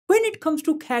When it comes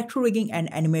to character rigging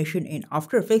and animation in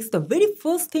After Effects, the very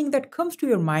first thing that comes to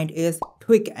your mind is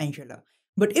Duik Ángela.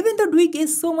 But even though Duik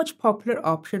is so much popular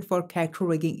option for character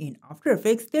rigging in After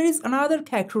Effects, there is another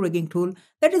character rigging tool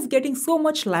that is getting so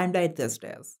much limelight these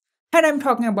days. And I'm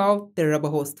talking about the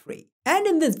Rubberhose 3. And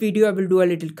in this video, I will do a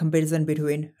little comparison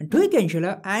between Duik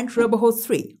Ángela and Rubberhose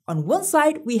 3. On one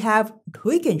side, we have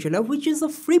Duik Ángela, which is a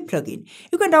free plugin.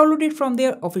 You can download it from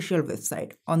their official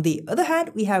website. On the other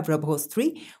hand, we have Rubberhose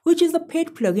 3, which is a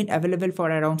paid plugin available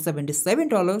for around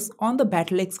 $77 on the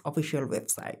BattleX official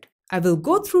website. I will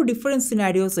go through different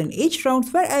scenarios in each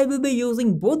round where I will be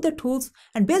using both the tools,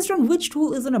 and based on which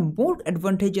tool is in a more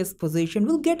advantageous position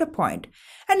will get a point.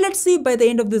 And let's see by the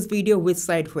end of this video which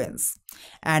side wins.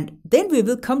 And then we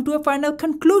will come to a final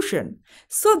conclusion.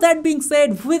 So that being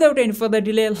said, without any further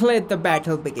delay, let the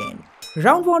battle begin.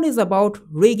 Round 1 is about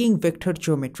rigging vector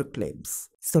geometric limbs.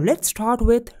 So let's start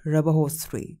with Rubberhose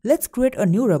 3. Let's create a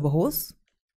new Rubberhose.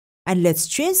 And let's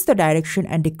change the direction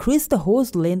and decrease the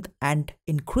hose length and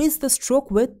increase the stroke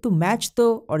width to match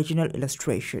the original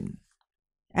illustration.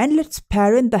 And let's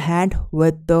parent the hand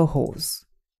with the hose.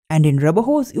 And in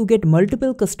Rubberhose, you get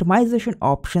multiple customization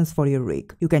options for your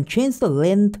rig. You can change the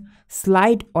length,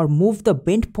 slide or move the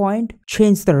bend point,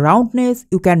 change the roundness,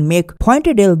 you can make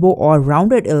pointed elbow or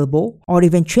rounded elbow, or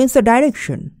even change the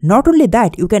direction. Not only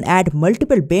that, you can add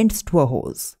multiple bends to a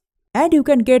hose. And you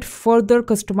can get further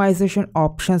customization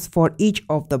options for each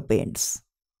of the bends.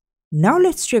 Now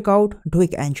let's check out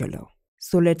Duik Ángela.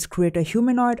 So let's create a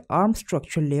humanoid arm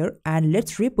structure layer and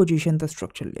let's reposition the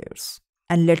structure layers.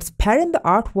 And let's parent the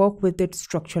artwork with its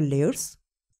structure layers.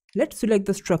 Let's select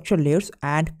the structure layers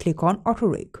and click on Auto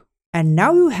Rig. And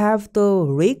now you have the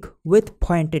rig with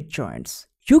pointed joints.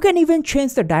 You can even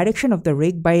change the direction of the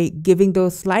rig by giving the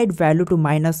slide value to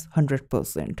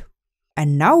 -100%.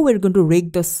 And now we're going to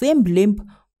rig the same limb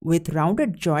with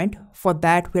rounded joint. For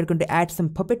that, we're going to add some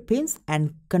puppet pins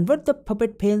and convert the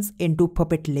puppet pins into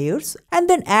puppet layers, and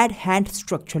then add hand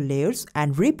structure layers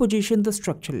and reposition the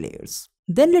structure layers.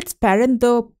 Then let's parent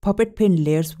the puppet pin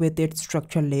layers with its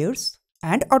structure layers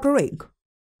and auto rig.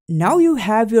 Now you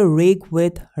have your rig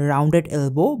with rounded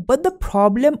elbow, but the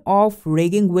problem of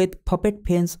rigging with puppet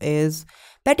pins is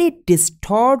that it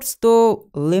distorts the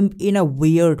limb in a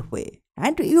weird way.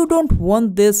 And you don't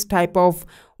want this type of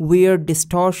weird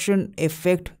distortion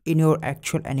effect in your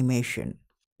actual animation.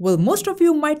 Well, most of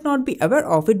you might not be aware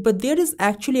of it, but there is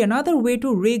actually another way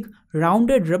to rig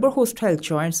rounded Rubberhose style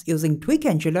joints using Duik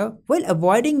Ángela while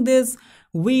avoiding this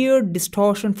weird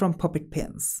distortion from puppet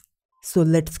pins. So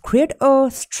let's create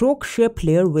a stroke shape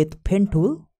layer with pen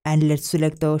tool, and let's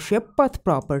select the shape path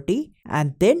property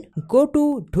and then go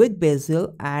to Duik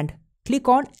Bezier and click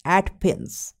on Add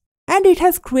Pins. And it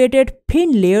has created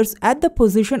pin layers at the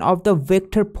position of the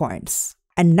vector points.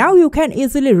 And now you can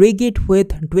easily rig it with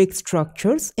Duik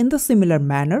structures in the similar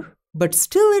manner. But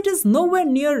still it is nowhere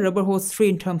near Rubberhose 3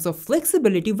 in terms of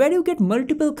flexibility, where you get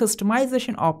multiple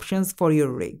customization options for your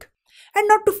rig. And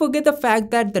not to forget the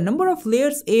fact that the number of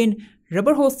layers in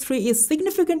Rubberhose 3 is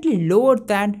significantly lower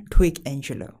than Duik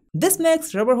Ángela. This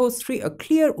makes Rubberhose 3 a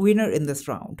clear winner in this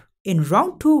round. In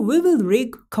round 2, we will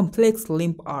rig complex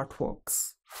limb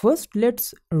artworks. First,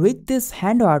 let's rig this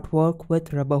hand artwork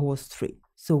with Rubberhose 3.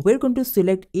 So we're going to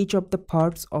select each of the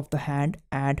parts of the hand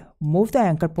and move the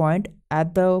anchor point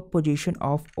at the position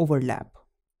of overlap.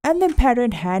 And then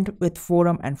parent hand with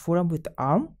forearm and forearm with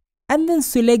arm. And then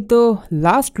select the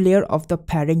last layer of the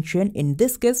parent chain, in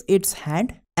this case it's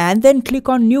hand. And then click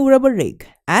on New Rubber Rig.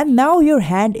 And now your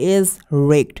hand is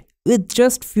rigged with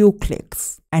just few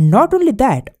clicks. And not only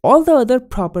that, all the other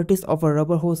properties of a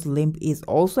Rubberhose limb is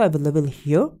also available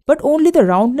here, but only the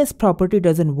roundness property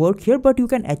doesn't work here, but you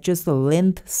can adjust the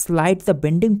length, slide the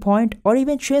bending point, or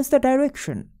even change the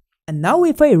direction. And now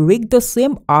if I rig the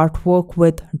same artwork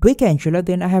with Duik Ángela,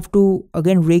 then I have to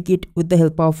again rig it with the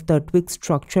help of the Duik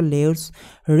structure layers,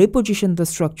 reposition the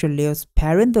structure layers,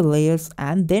 parent the layers,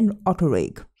 and then auto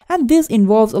rig. And this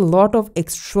involves a lot of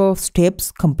extra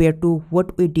steps compared to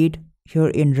what we did here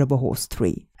in Rubberhose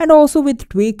 3. And also with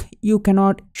Duik, you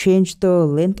cannot change the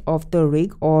length of the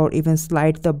rig or even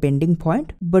slide the bending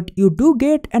point, but you do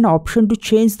get an option to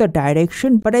change the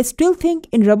direction. But I still think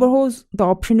in Rubberhose, the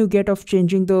option you get of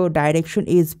changing the direction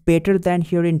is better than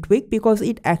here in Duik, because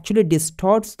it actually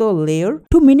distorts the layer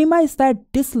to minimize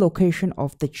that dislocation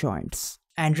of the joints.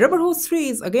 And Rubberhose 3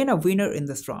 is again a winner in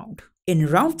this round. In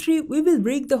round 3, we will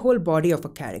rig the whole body of a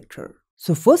character.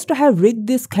 So first I have rigged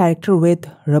this character with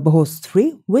Rubberhose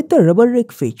 3 with the rubber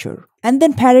rig feature. and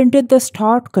then parented the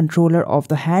start controller of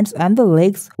the hands and the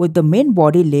legs with the main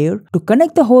body layer to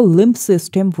connect the whole limb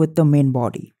system with the main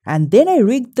body. And then I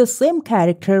rigged the same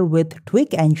character with Duik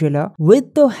Ángela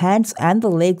with the hands and the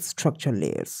legs structure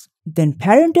layers. Then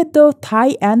parented the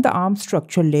thigh and the arm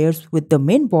structure layers with the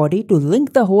main body to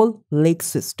link the whole leg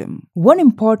system. One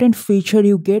important feature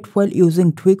you get while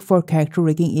using Duik for character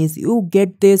rigging is you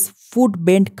get this foot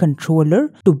bend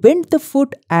controller to bend the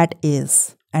foot at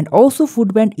ease. And also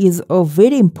foot bend is a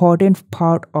very important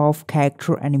part of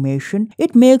character animation.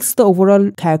 It makes the overall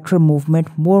character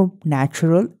movement more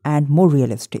natural and more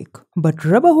realistic. But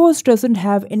Rubberhose doesn't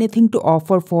have anything to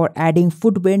offer for adding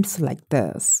foot bends like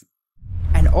this.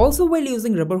 And also while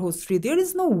using Rubberhose 3, there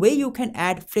is no way you can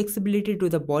add flexibility to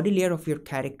the body layer of your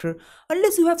character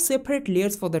unless you have separate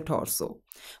layers for the torso.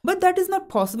 But that is not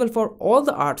possible for all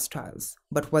the art styles.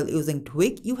 But while using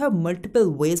Duik, you have multiple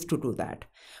ways to do that.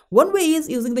 One way is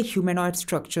using the humanoid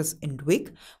structures in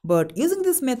Duik, but using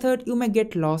this method, you may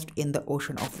get lost in the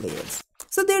ocean of layers.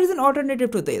 So there is an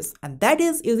alternative to this, and that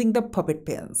is using the puppet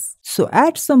pins. So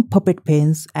add some puppet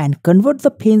pins and convert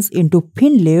the pins into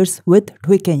pin layers with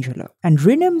Duik Ángela. And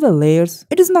rename the layers.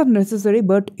 It is not necessary,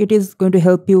 but it is going to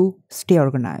help you stay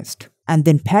organized. And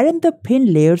then parent the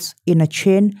pin layers in a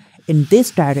chain in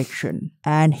this direction.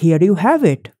 And here you have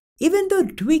it. Even though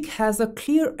Duik has a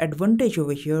clear advantage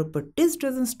over here, but this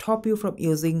doesn't stop you from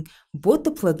using both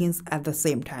the plugins at the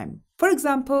same time. For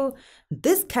example,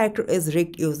 this character is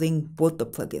rigged using both the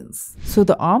plugins. So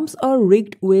the arms are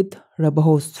rigged with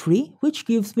Rubberhose 3, which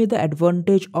gives me the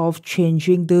advantage of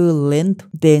changing the length,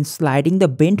 then sliding the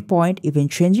bend point, even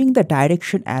changing the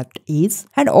direction at ease,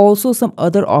 and also some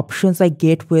other options I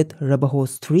get with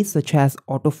Rubberhose 3 such as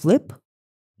auto flip.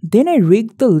 Then I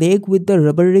rigged the leg with the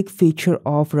rubber rig feature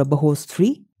of Rubberhose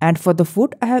 3. And for the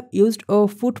foot, I have used a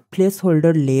foot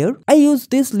placeholder layer. I use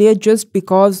this layer just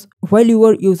because while you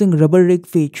are using rubber rig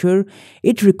feature,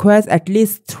 it requires at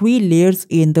least 3 layers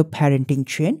in the parenting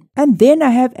chain. And then I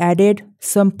have added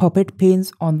some puppet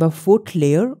pins on the foot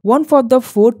layer. One for the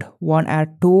foot, one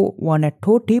at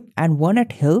toe tip, and one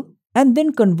at heel. And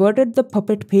then converted the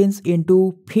puppet pins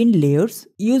into pin layers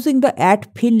using the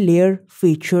add pin layer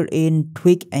feature in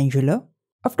Duik Ángela.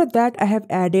 After that, I have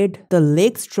added the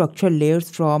leg structure layers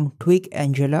from Duik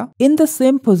Ángela in the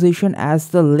same position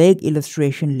as the leg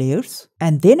illustration layers.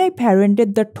 And then I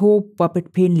parented the toe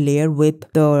puppet pin layer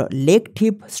with the leg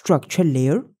tip structure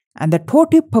layer, and the toe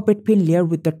tip puppet pin layer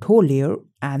with the toe layer,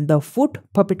 and the foot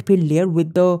puppet pin layer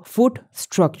with the foot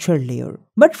structure layer.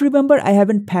 But remember, I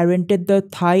haven't parented the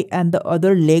thigh and the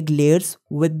other leg layers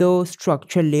with the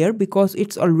structure layer because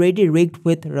it's already rigged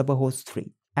with Rubberhose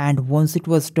 3. And once it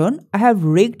was done, I have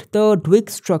rigged the Duik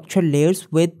structure layers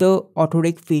with the auto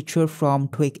rig feature from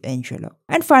Duik Ángela.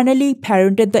 And finally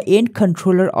parented the end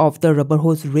controller of the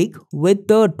Rubberhose rig with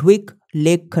the Duik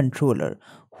leg controller,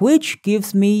 which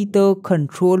gives me the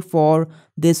control for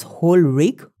this whole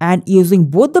rig. And using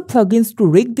both the plugins to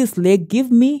rig this leg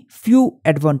give me few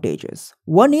advantages.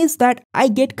 One is that I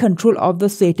get control of the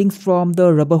settings from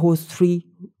the Rubberhose 3,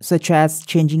 such as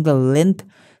changing the length,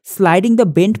 sliding the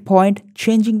bend point,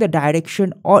 changing the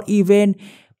direction, or even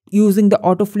using the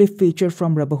auto flip feature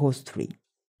from Rubberhose 3.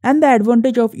 And the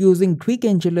advantage of using Duik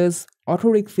Ángela's auto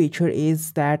rig feature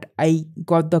is that I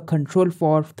got the control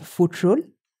for the foot roll.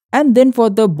 And then for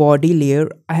the body layer,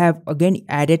 I have again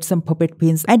added some puppet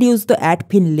pins and used the add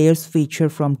pin layers feature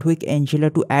from Duik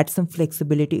Ángela to add some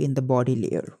flexibility in the body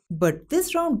layer. But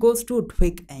this round goes to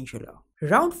Duik Ángela.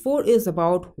 Round 4 is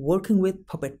about working with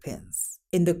puppet pins.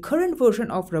 In the current version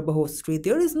of Rubberhose 3,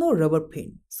 there is no rubber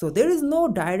pin. So there is no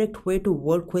direct way to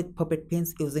work with puppet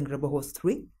pins using Rubberhose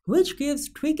 3, which gives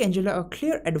Duik Ángela a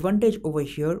clear advantage over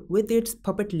here with its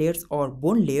puppet layers or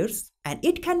bone layers. And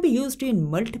it can be used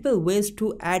in multiple ways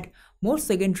to add more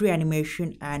secondary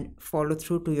animation and follow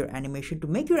through to your animation to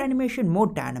make your animation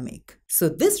more dynamic. So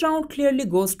this round clearly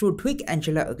goes to Duik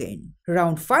Ángela again.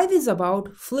 Round 5 is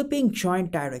about flipping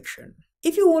joint direction.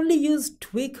 If you only use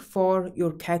Duik for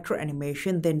your character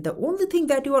animation, then the only thing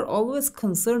that you are always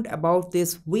concerned about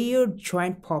this weird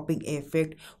joint popping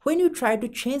effect when you try to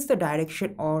change the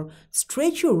direction or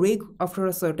stretch your rig after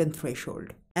a certain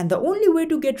threshold. And the only way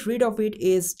to get rid of it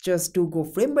is just to go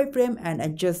frame by frame and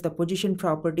adjust the position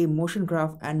property, motion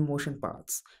graph, and motion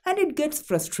paths. And it gets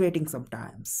frustrating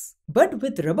sometimes. But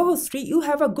with Rubberhose 3, you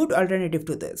have a good alternative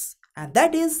to this, and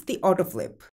that is the auto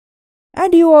flip.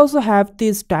 And you also have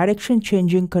this direction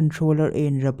changing controller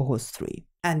in Rubberhose 3.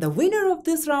 And the winner of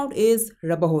this round is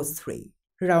Rubberhose 3.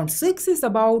 Round 6 is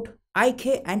about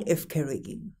IK and FK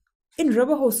rigging. In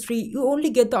Rubberhose 3, you only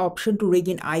get the option to rig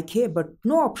in IK but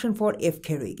no option for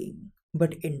FK rigging.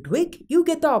 But in Duik, you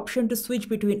get the option to switch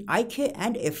between IK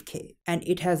and FK, and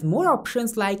it has more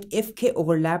options like FK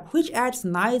overlap, which adds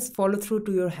nice follow through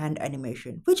to your hand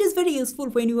animation, which is very useful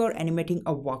when you are animating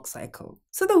a walk cycle.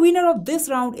 So the winner of this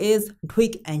round is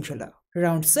Duik Ángela.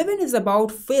 Round 7 is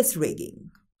about face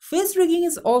rigging. Face rigging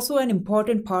is also an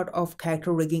important part of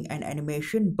character rigging and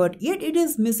animation, but yet it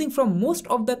is missing from most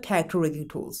of the character rigging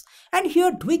tools. And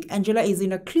here Duik Ángela is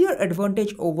in a clear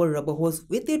advantage over Rubberhose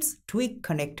with its Duik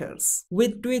connectors.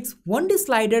 With Duik's 1D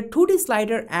slider, 2D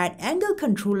slider and angle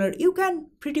controller, you can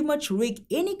pretty much rig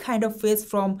any kind of face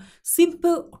from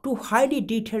simple to highly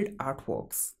detailed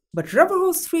artworks. But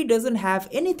Rubberhose 3 doesn't have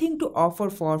anything to offer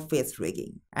for face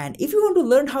rigging. And if you want to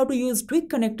learn how to use Duik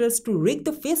connectors to rig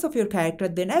the face of your character,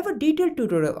 then I have a detailed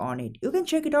tutorial on it. You can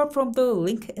check it out from the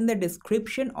link in the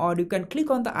description, or you can click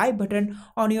on the I button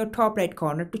on your top right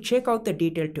corner to check out the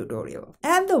detailed tutorial.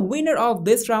 And the winner of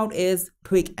this round is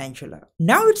Duik Ángela.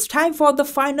 Now it's time for the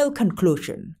final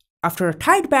conclusion. After a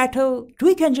tight battle,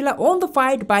 Duik Ángela won the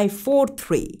fight by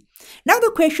 4-3. Now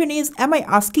the question is, am I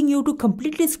asking you to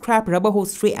completely scrap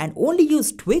Rubberhose 3 and only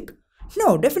use Duik?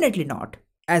 No, definitely not.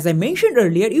 As I mentioned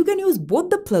earlier, you can use both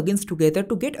the plugins together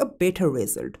to get a better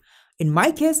result. In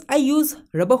my case, I use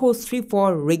Rubberhose 3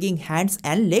 for rigging hands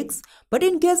and legs, but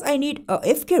in case I need a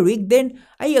FK rig, then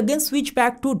I again switch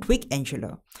back to Duik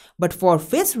Ángela. But for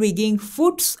face rigging,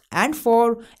 foots and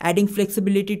for adding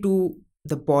flexibility to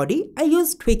the body, I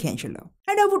use Duik Ángela.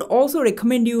 And I would also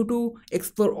recommend you to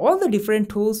explore all the different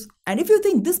tools, and if you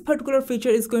think this particular feature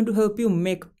is going to help you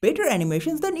make better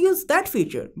animations, then use that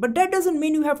feature. But that doesn't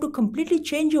mean you have to completely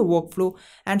change your workflow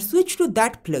and switch to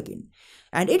that plugin.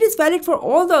 And it is valid for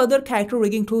all the other character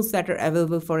rigging tools that are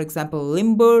available, for example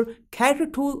Limber, Character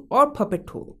Tool or Puppet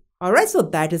Tool. Alright, so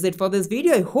that is it for this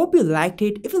video. I hope you liked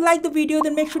it. If you liked the video,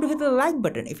 then make sure to hit the like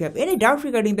button. If you have any doubts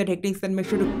regarding the techniques, then make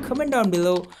sure to comment down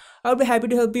below. I'll be happy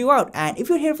to help you out. And if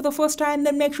you're here for the first time,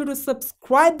 then make sure to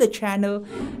subscribe the channel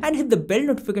and hit the bell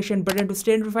notification button to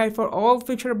stay notified for all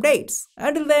future updates.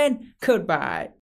 Until then, goodbye.